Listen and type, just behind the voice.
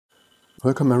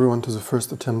Welcome everyone to the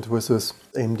first attempt with this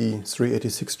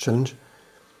am386 challenge.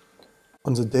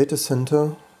 On the data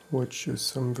center, which is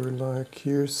somewhere like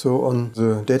here. So on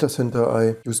the data center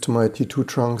I used my T2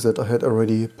 trunks that I had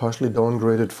already partially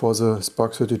downgraded for the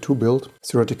SPARC32 build.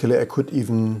 Theoretically I could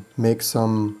even make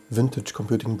some vintage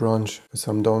computing branch with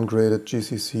some downgraded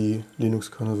GCC,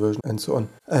 Linux kernel version and so on.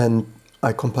 And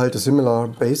I compiled a similar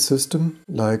base system,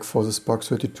 like for the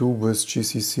SPARC32 with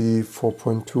GCC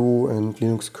 4.2 and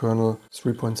Linux kernel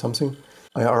 3 point something.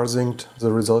 I rsynced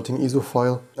the resulting ISO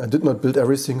file. I did not build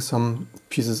everything, some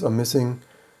pieces are missing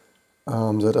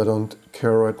that I don't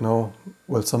care right now.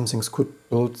 Well, some things could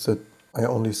build that I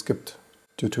only skipped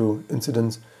due to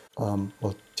incidents.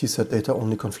 Well, tset data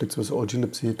only conflicts with all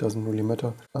glibc, it doesn't really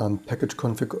matter. Package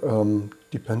config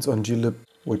depends on glib,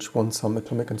 which wants some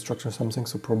atomic instruction or something,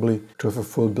 so probably to have a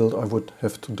full build I would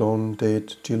have to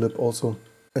downdate glib also.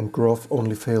 And graph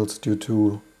only fails due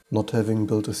to not having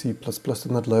built a C++ in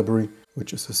that library,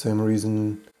 which is the same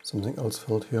reason something else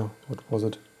failed here. What was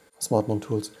it? Smart mount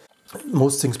tools.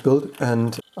 Most things built,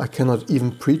 and I cannot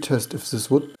even pre-test if this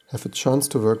would have a chance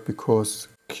to work because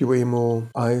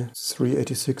QEMU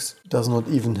i386 does not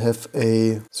even have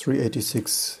a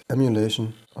 386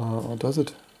 emulation. Or does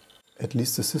it? At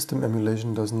least the system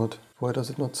emulation does not. Why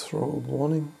does it not throw a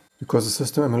warning? Because the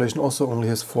system emulation also only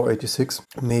has 486.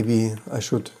 Maybe I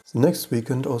should next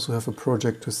weekend also have a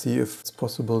project to see if it's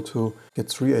possible to get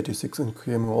 386 in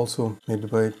QEMU also, maybe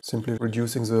by simply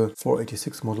reducing the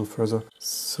 486 model further.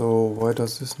 So why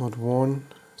does this not warn?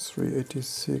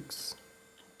 386.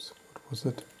 Oops, what was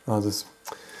it? This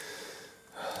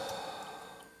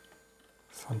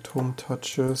phantom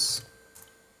touches.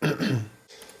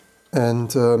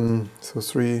 And so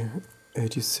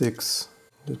 386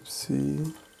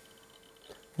 libc.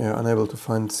 Yeah, unable to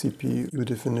find CPU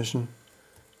definition.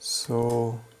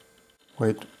 So,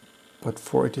 wait, but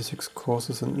 486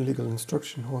 causes an illegal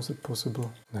instruction. How is it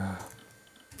possible? I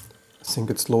think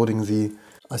it's loading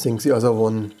I think the other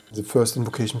one, the first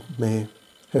invocation may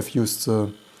have used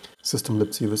the system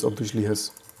libc, which obviously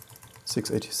has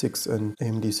 686 and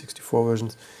AMD64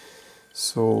 versions.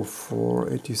 So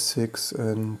 486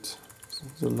 and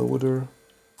the loader.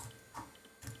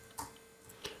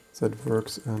 That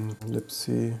works in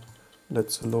libc.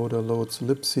 Let's the loader loads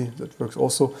libc. That works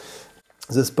also.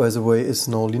 This, by the way, is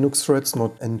now Linux threads,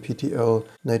 not NPTL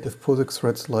native POSIX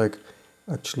threads like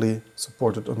actually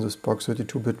supported on the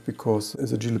SPARC32-bit, because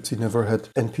the glibc never had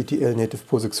NPTL native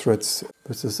POSIX threads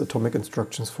with this atomic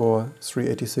instructions for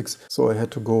 386. So I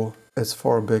had to go as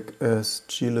far back as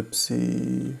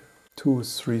glibc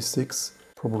 236.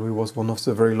 Probably was one of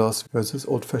the very last where this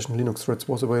old-fashioned Linux threads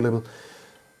was available.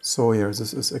 So yeah,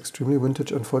 this is extremely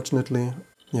vintage, unfortunately.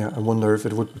 Yeah, I wonder if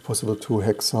it would be possible to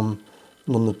hack some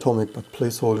non-atomic but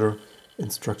placeholder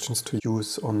instructions to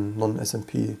use on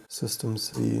non-SMP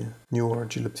systems, the newer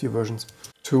glibc versions.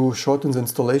 To shorten the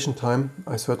installation time,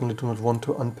 I certainly do not want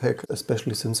to unpack,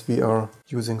 especially since we are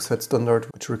using set standard,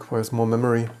 which requires more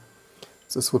memory.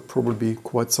 This would probably be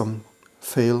quite some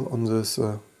fail on this,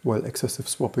 well, excessive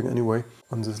swapping anyway,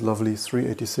 on this lovely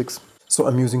 386. So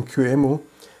I'm using QEMU.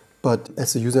 But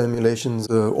as a user emulation,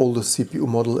 the oldest CPU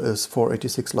model is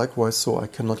 486 likewise, so I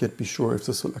cannot yet be sure if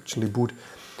this will actually boot.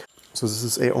 So this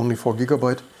is a only 4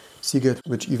 GB CGAT,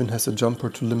 which even has a jumper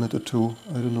to limit it to,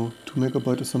 I don't know, 2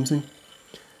 MB or something.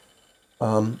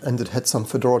 And it had some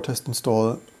Fedora test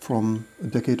install from a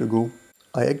decade ago.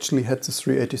 I actually had the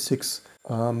 386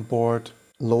 board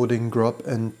loading grub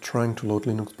and trying to load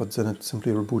Linux, but then it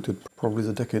simply rebooted. Probably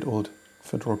the decade-old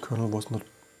Fedora kernel was not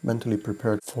mentally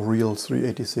prepared for real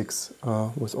 386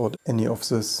 without any of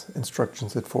these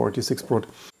instructions that 486 brought.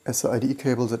 As the IDE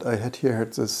cable that I had here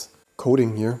had this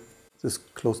coding here, this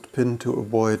closed pin to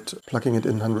avoid plugging it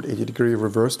in 180-degree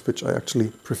reversed, which I actually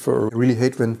prefer. I really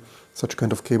hate when such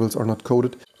kind of cables are not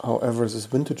coded. However, this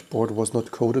vintage board was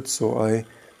not coded, so I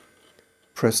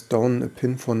pressed down a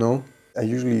pin for now. I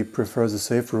usually prefer the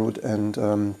safe route and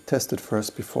test it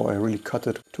first before I really cut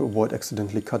it to avoid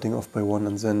accidentally cutting off by one,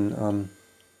 and then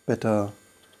better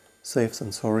safe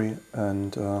than sorry,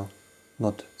 and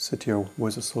not sit here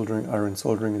with a soldering iron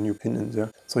soldering a new pin in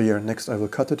there. So yeah, next I will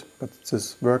cut it, but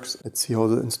this works. Let's see how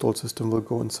the installed system will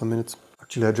go in some minutes.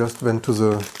 Actually, I just went to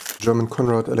the German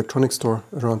Conrad electronics store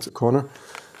around the corner.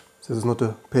 This is not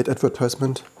a paid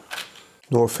advertisement,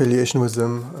 no affiliation with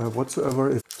them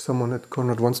whatsoever. If someone at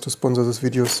Conrad wants to sponsor these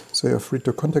videos, they are free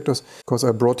to contact us, because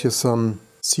I brought here some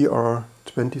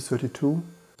CR2032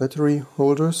 battery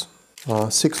holders.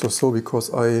 6 or so,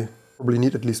 because I probably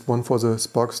need at least one for the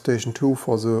SPARC Station 2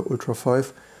 for the Ultra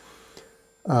 5.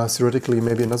 Theoretically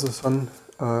maybe another one,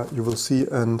 you will see,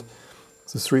 and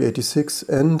the 386,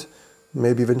 and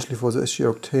maybe eventually for the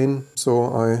SG Octane.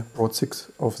 So I bought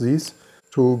 6 of these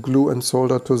to glue and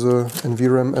solder to the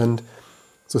NVRAM, and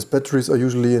those batteries are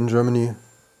usually in Germany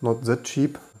not that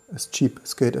cheap, as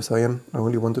skate as I am. I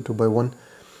only wanted to buy one,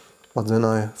 but then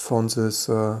I found this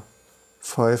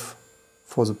 5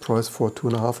 for the price for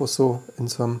 2.5 or so in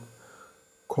some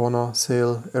corner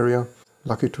sale area.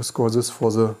 Lucky to score this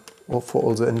for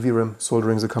all the NVRAM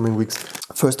soldering the coming weeks.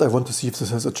 First I want to see if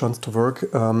this has a chance to work,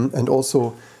 and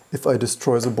also if I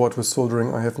destroy the board with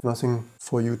soldering I have nothing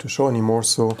for you to show anymore,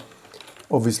 so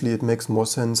obviously it makes more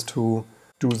sense to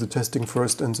do the testing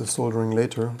first and the soldering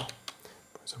later. By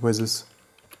the way, this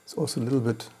is also a little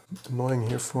bit annoying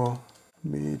here for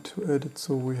me to edit,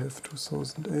 so we have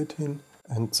 2018.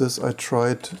 And this I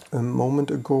tried a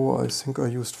moment ago. I think I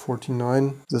used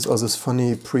 49. These are this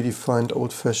funny predefined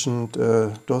old-fashioned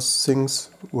DOS things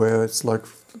where it's like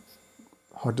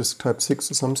hard disk type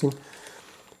 6 or something.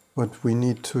 But we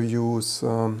need to use,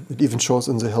 it even shows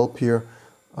in the help here,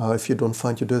 if you don't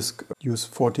find your disk, use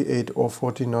 48 or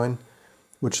 49,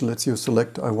 which lets you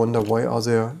select. I wonder why are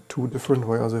there two different,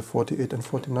 why are there 48 and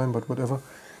 49, but whatever.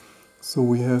 So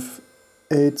we have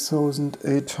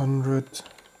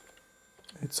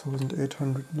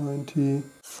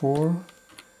 8,894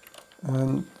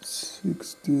 and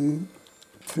 60,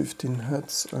 15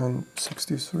 heads and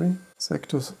 63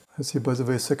 sectors. Has here, by the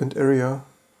way, a second area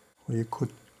where you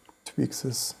could tweak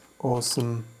this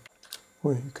awesome.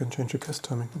 Oh, you can change the cast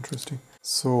timing, interesting.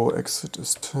 So exit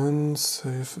is 10,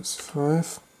 save is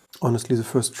 5. Honestly, the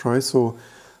first try, so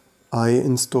I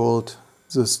installed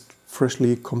this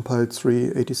freshly compiled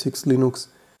 386 Linux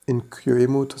in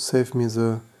QEMU to save me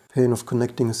the pain of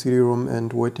connecting a CD-ROM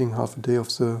and waiting half a day of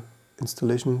the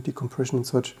installation, decompression and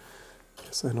such.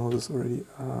 Yes, I know this already.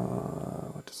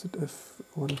 What is it?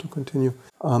 F1 to continue.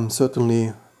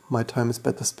 Certainly my time is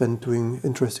better spent doing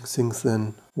interesting things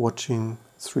than watching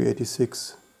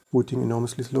 386 booting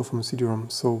enormously slow from a CD-ROM.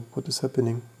 So what is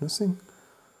happening? Nothing.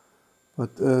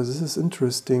 But this is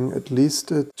interesting. At least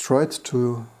it tried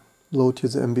to load here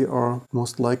the MBR.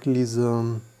 Most likely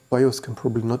the BIOS can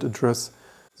probably not address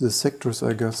the sectors,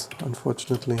 I guess,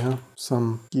 unfortunately. Huh?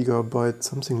 Some gigabyte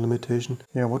something limitation.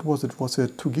 Yeah, what was it? Was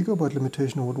it 2 gigabyte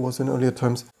limitation or what was in earlier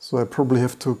times? So I probably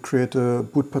have to create a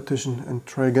boot partition and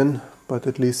try again, but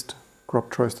at least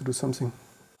grub tries to do something.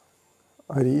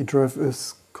 IDE drive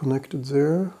is connected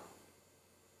there.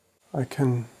 I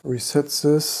can reset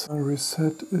this.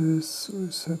 Reset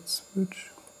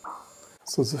switch.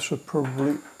 So this should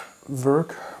probably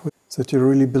work. That you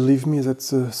really believe me,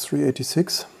 that's a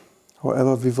 386.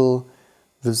 However, we will,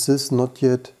 with this, not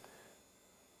yet.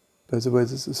 By the way,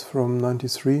 this is from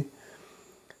 93.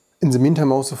 In the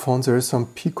meantime, I also found there is some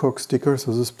Peacock sticker,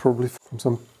 so this is probably from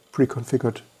some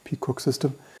pre-configured Peacock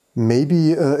system.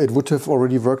 Maybe it would have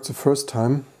already worked the first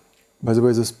time. By the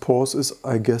way, this pause is,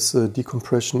 I guess, a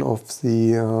decompression of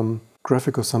the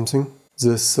graphic or something.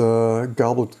 This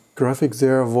garbled graphic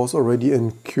there was already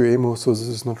in QEMU, so this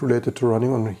is not related to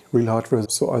running on real hardware.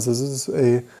 So either this is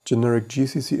a generic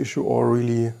GCC issue or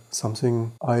really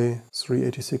something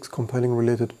i386 compiling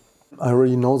related. I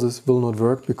already know this will not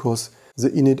work because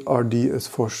the init RD is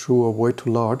for sure way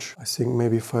too large. I think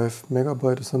maybe 5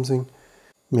 megabyte or something.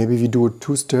 Maybe we do it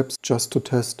 2 steps just to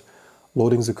test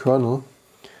loading the kernel.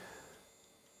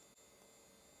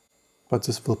 But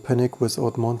this will panic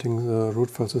without mounting the root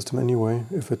file system anyway,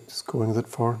 if it's going that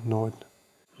far. No, it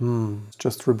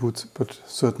just reboots, but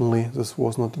certainly this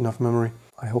was not enough memory.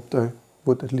 I hoped I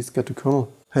would at least get a kernel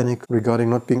panic regarding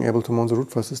not being able to mount the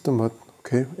root file system, but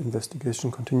okay,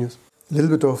 investigation continues. A little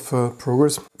bit of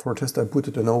progress. For a test I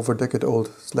booted an over decade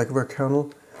old Slackware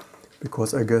kernel,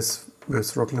 because I guess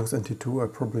with Rock Linux NT2 I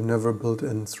probably never built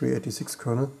in 386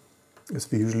 kernel, as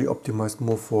we usually optimized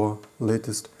more for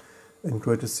latest and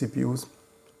greatest CPUs.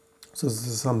 So this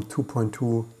is some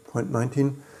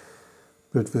 2.2.19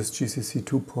 built with GCC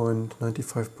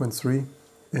 2.95.3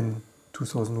 in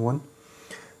 2001,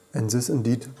 and this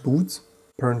indeed boots.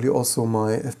 Apparently also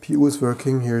my FPU is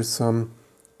working. Here's some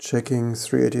checking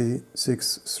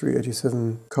 386,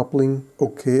 387 coupling.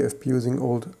 Okay, FPU using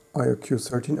old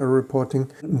IRQ13 error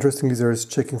reporting. Interestingly, there is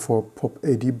checking for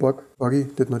POP-AD buggy.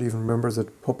 Did not even remember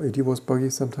that POP-AD was buggy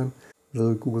sometime.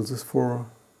 We'll Google this for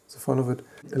the fun of it.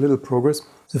 A little progress.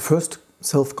 The first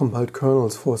self-compiled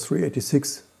kernels for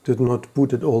 386 did not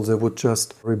boot at all. They would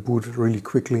just reboot really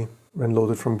quickly when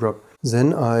loaded from grub.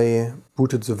 Then I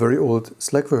booted the very old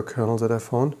Slackware kernel that I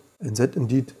found, and that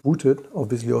indeed booted,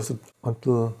 obviously also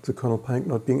until the kernel panicked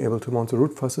not being able to mount the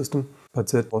root file system, but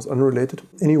that was unrelated.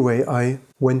 Anyway, I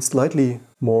went slightly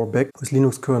more back with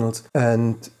Linux kernels,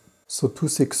 and so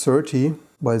 2630,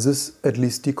 by this at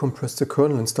least decompressed the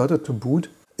kernel and started to boot.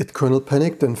 It kernel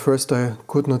panicked, and first I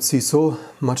could not see so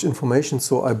much information,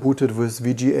 so I booted with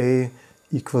VGA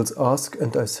equals ask,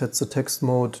 and I set the text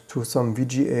mode to some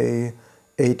VGA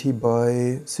 80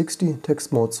 by 60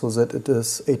 text mode, so that it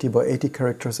is 80 by 80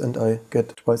 characters and I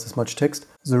get twice as much text.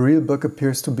 The real bug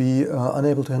appears to be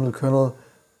unable to handle kernel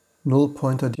null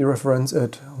pointer dereference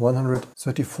at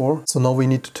 134. So now we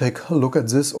need to take a look at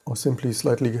this, or simply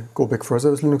slightly go back further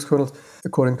with Linux kernels.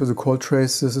 According to the call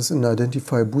trace, this is an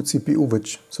identify boot CPU,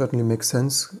 which certainly makes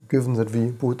sense given that we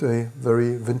boot a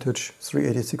very vintage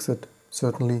 386 that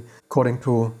certainly, according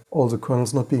to all the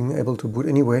kernels not being able to boot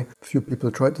anyway, few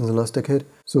people tried in the last decade.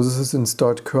 So this is in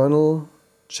start kernel,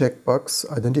 check bugs,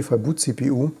 identify boot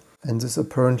CPU, and this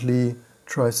apparently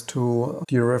tries to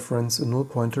dereference a null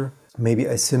pointer. Maybe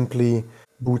I simply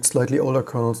boot slightly older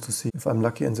kernels to see if I'm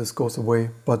lucky and this goes away.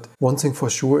 But one thing for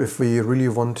sure, if we really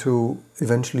want to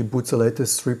eventually boot the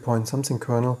latest 3-point-something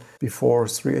kernel before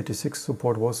 386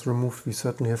 support was removed, we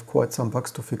certainly have quite some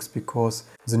bugs to fix, because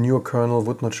the newer kernel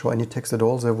would not show any text at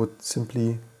all. They would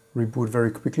simply reboot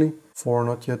very quickly for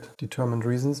not yet determined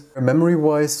reasons. Memory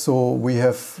wise, so we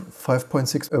have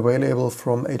 5.6 available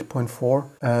from 8.4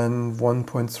 and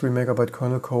 1.3 megabyte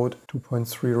kernel code,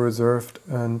 2.3 reserved,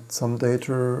 and some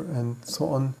data and so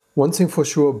on. One thing for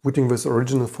sure, booting with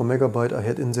original 4 megabyte I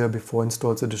had in there before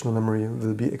installed additional memory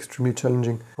will be extremely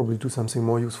challenging. Probably do something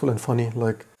more useful and funny,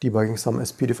 like debugging some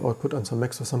SPDIF output on some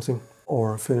Macs or something,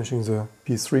 or finishing the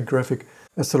P3 graphic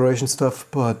acceleration stuff.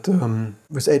 But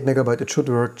with 8 megabyte it should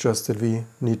work, just that we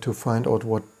need to find out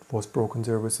what was broken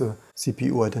there with the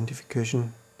CPU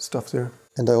identification stuff there.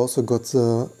 And I also got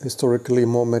the historically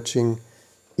more matching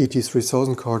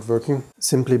ET3000 card working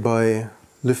simply by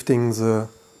lifting the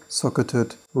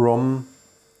socketed ROM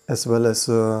as well as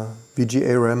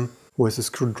VGA RAM with a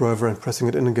screwdriver and pressing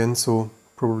it in again, so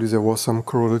probably there was some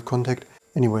corroded contact.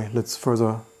 Anyway, let's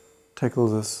further tackle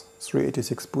this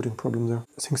 386 booting problem there.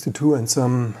 Thanks to 2 and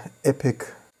some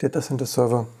epic data center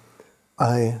server,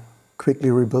 I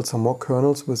quickly rebuilt some more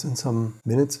kernels within some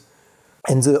minutes.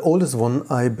 And the oldest one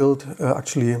I built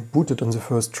actually booted on the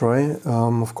first try.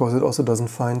 Of course, it also doesn't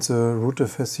find the root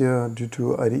FS here due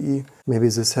to IDE. Maybe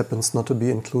this happens not to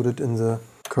be included in the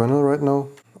kernel right now.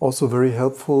 Also very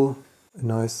helpful, a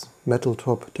nice metal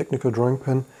top technical drawing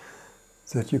pen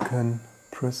that you can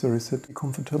press the reset key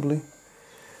comfortably.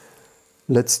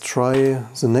 Let's try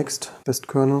the next best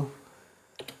kernel.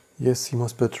 Yes,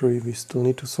 CMOS battery we still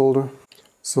need to solder.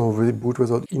 So we boot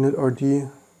without init.rd.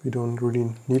 We don't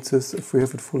really need this if we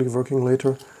have it fully working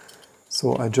later.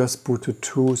 So I just booted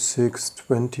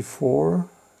 2.6.24.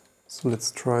 So let's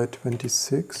try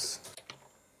 26.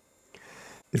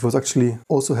 It was actually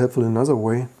also helpful in another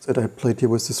way that I played here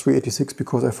with the 386,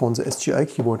 because I found the SGI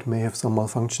keyboard may have some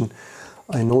malfunction.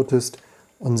 I noticed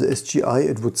on the SGI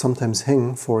it would sometimes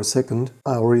hang for a second.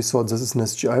 I already thought this is an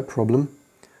SGI problem,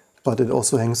 but it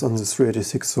also hangs on the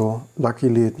 386. So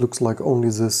luckily it looks like only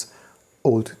this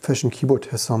old-fashioned keyboard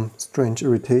has some strange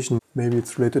irritation. Maybe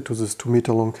it's related to this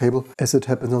 2-meter long cable. As it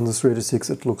happens on the 386,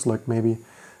 it looks like maybe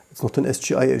it's not an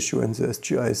SGI issue, and the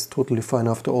SGI is totally fine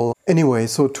after all. Anyway,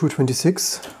 so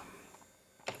 226.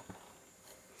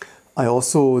 I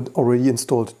also already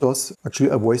installed DOS.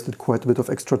 Actually, I wasted quite a bit of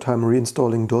extra time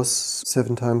reinstalling DOS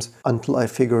 7 times until I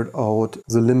figured out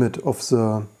the limit of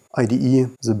the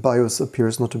IDE. The BIOS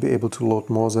appears not to be able to load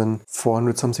more than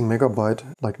 400 something megabyte,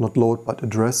 like not load but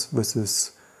address with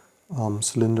this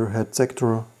cylinder head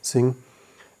sector thing.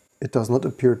 It does not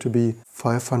appear to be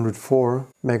 504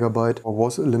 megabyte, or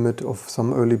was a limit of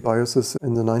some early BIOSes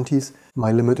in the 90s.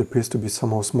 My limit appears to be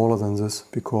somehow smaller than this,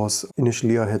 because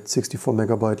initially I had 64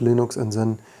 megabyte Linux and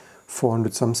then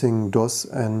 400 something DOS,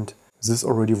 and this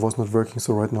already was not working,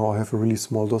 so right now I have a really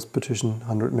small DOS partition,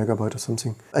 100 megabyte or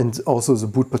something. And also the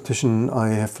boot partition, I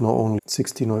have now only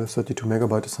 16 or 32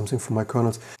 megabyte or something for my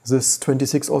kernels. This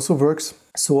 26 also works,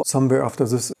 so somewhere after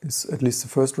this is at least the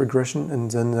first regression,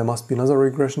 and then there must be another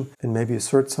regression and maybe a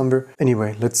third somewhere.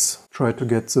 Anyway, let's try to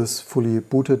get this fully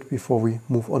booted before we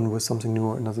move on with something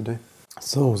new another day.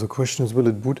 So the question is, will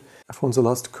it boot? I found the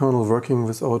last kernel working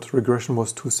without regression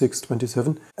was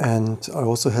 2.6.27, and I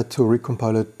also had to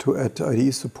recompile it to add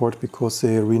IDE support because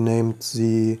they renamed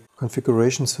the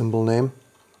configuration symbol name,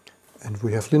 and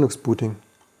we have Linux booting.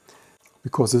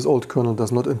 Because this old kernel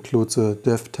does not include the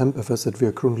dev temp fs that we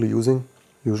are currently using,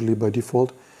 usually by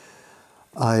default,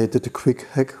 I did a quick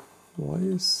hack. Why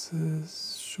is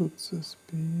this? Should this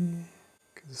be?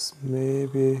 This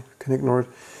maybe can ignore it.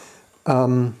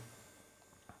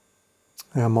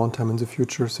 Yeah, mount time in the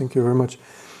future, thank you very much.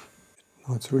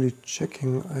 Now it's really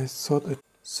checking. I thought I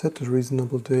set a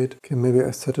reasonable date. Okay, maybe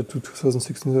I set it to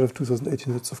 2016 instead of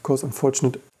 2018. That's of course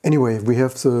unfortunate. Anyway, we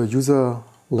have the user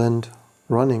land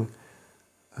running.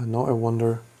 And now I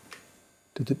wonder,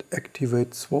 did it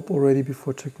activate swap already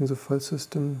before checking the file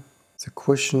system? The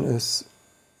question is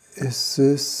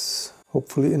this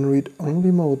hopefully in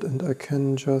read-only mode and I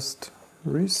can just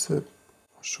reset?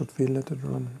 Or should we let it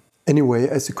run? Anyway,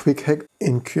 as a quick hack,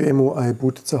 in QEMU I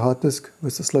booted the hard disk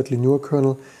with a slightly newer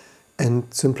kernel and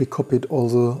simply copied all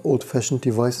the old-fashioned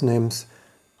device names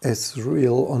as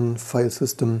real on file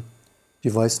system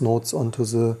device nodes onto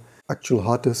the actual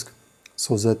hard disk,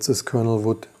 so that this kernel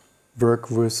would work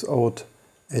without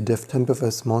a dev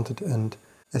tempfs mounted, and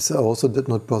as I also did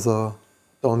not bother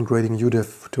downgrading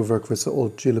udev to work with the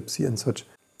old glibc and such.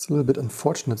 It's a little bit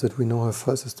unfortunate that we now have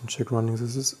file system check running.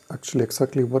 This is actually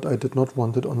exactly what I did not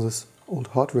want it on this old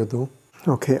hardware though.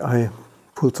 Okay, I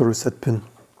pulled the reset pin.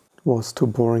 It was too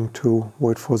boring to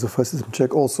wait for the file system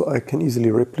check. Also, I can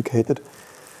easily replicate it.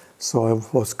 So I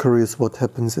was curious what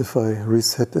happens if I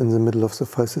reset in the middle of the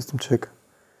file system check.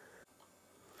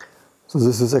 So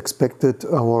this is expected.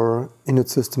 Our init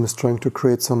system is trying to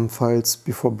create some files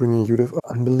before bringing udev.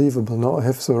 Unbelievable. Now I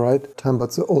have the right time,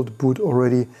 but the old boot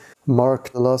already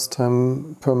marked the last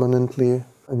time permanently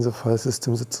in the file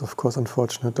system. It's of course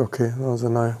unfortunate. Okay, now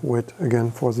then I wait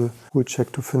again for the boot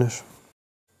check to finish.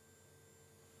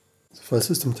 The file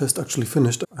system test actually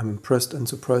finished. I'm impressed and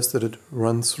surprised that it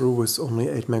runs through with only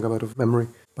 8 MB of memory.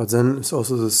 But then it's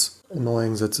also this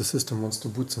annoying that the system wants to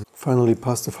boot them. Finally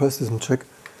passed the file system check.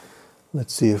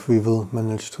 Let's see if we will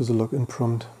manage to the login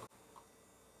prompt.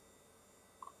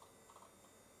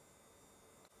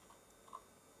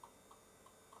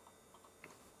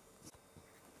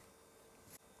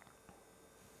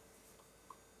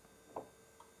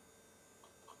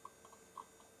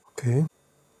 Okay.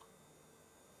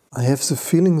 I have the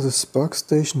feeling the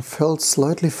workstation felt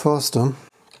slightly faster.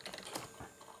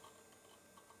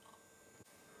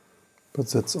 But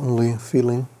that's only a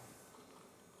feeling.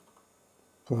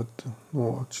 But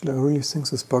no, actually I really think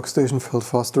this workstation felt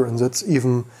faster, and that's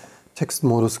even text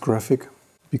modus graphic,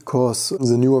 because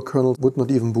the newer kernel would not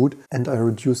even boot and I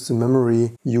reduced the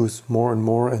memory use more and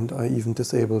more, and I even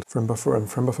disabled frame buffer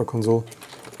and frame buffer console.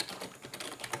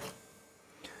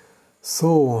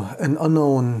 So, an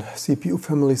unknown CPU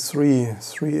family 3,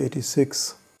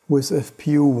 386 with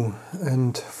FPU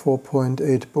and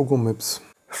 4.8 BOGO MIPS.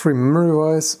 Free memory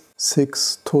wise,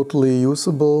 6 totally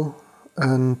usable,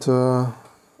 and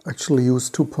actually use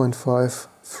 2.5,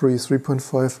 free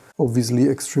 3.5, obviously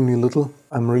extremely little.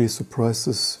 I'm really surprised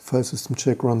this file system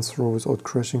check runs through without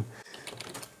crashing.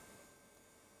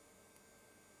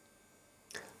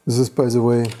 This is, by the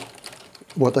way,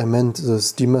 what I meant.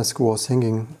 This dmask was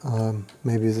hanging.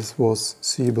 Maybe this was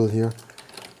seeable here.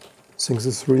 I think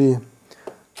this is really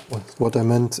what I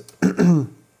meant.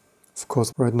 Of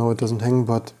course, right now it doesn't hang,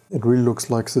 but it really looks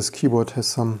like this keyboard has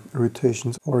some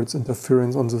irritations or it's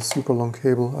interference on the super long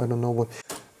cable. I don't know what.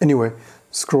 Anyway,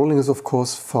 scrolling is of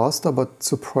course faster, but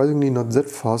surprisingly not that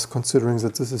fast considering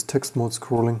that this is text mode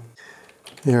scrolling.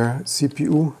 Here,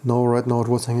 CPU. No, right now it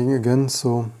was hanging again,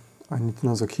 so I need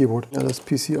another keyboard. LS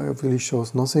PCI obviously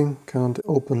shows nothing. Can't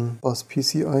open bus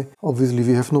PCI. Obviously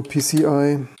we have no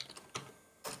PCI.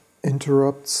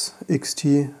 Interrupts,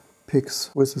 XT,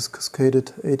 PICs with this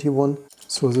cascaded 81.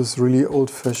 So this is really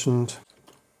old-fashioned.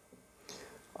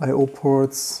 I/O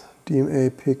ports, DMA,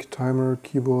 PIC, timer,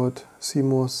 keyboard,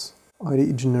 CMOS,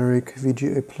 IDE generic,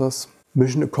 VGA+.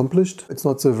 Mission accomplished. It's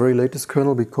not the very latest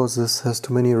kernel because this has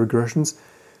too many regressions.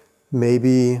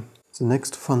 Maybe the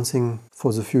next fun thing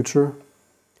for the future,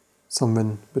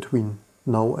 somewhere between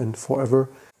now and forever,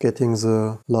 getting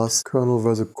the last kernel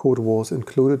where the code was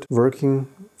included working,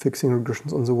 fixing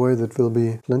regressions on the way. That will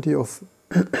be plenty of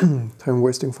time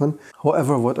wasting fun.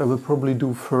 However, what I will probably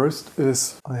do first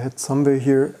is, I had somewhere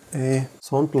here a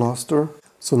sound blaster.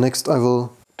 So next I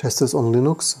will test this on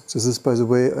Linux. This is, by the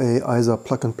way, a ISA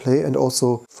plug and play, and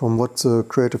also from what the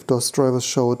Creative DOS drivers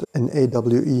showed, an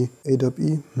AWE.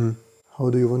 How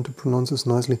do you want to pronounce this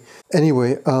nicely?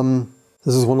 Anyway,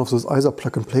 this is one of those ISA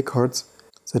plug and play cards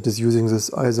that is using this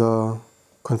ISA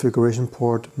configuration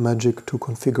port magic to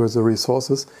configure the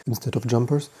resources instead of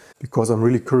jumpers, because I'm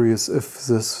really curious if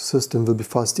this system will be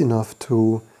fast enough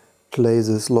to play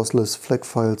this lossless FLAC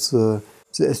files. The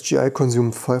SGI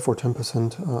consumed 5 or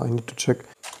 10%, I need to check.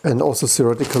 And also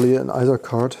theoretically an ISA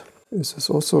card. Is this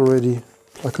also already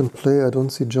plug and play? I don't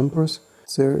see jumpers.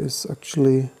 There is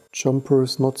actually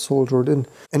jumpers not soldered in.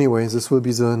 Anyway, this will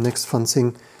be the next fun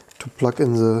thing, to plug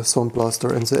in the Sound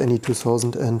Blaster and the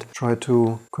NE2000 and try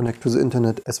to connect to the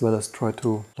internet as well as try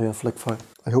to play a FLAC file.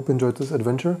 I hope you enjoyed this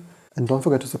adventure, and don't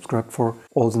forget to subscribe for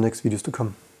all the next videos to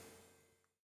come.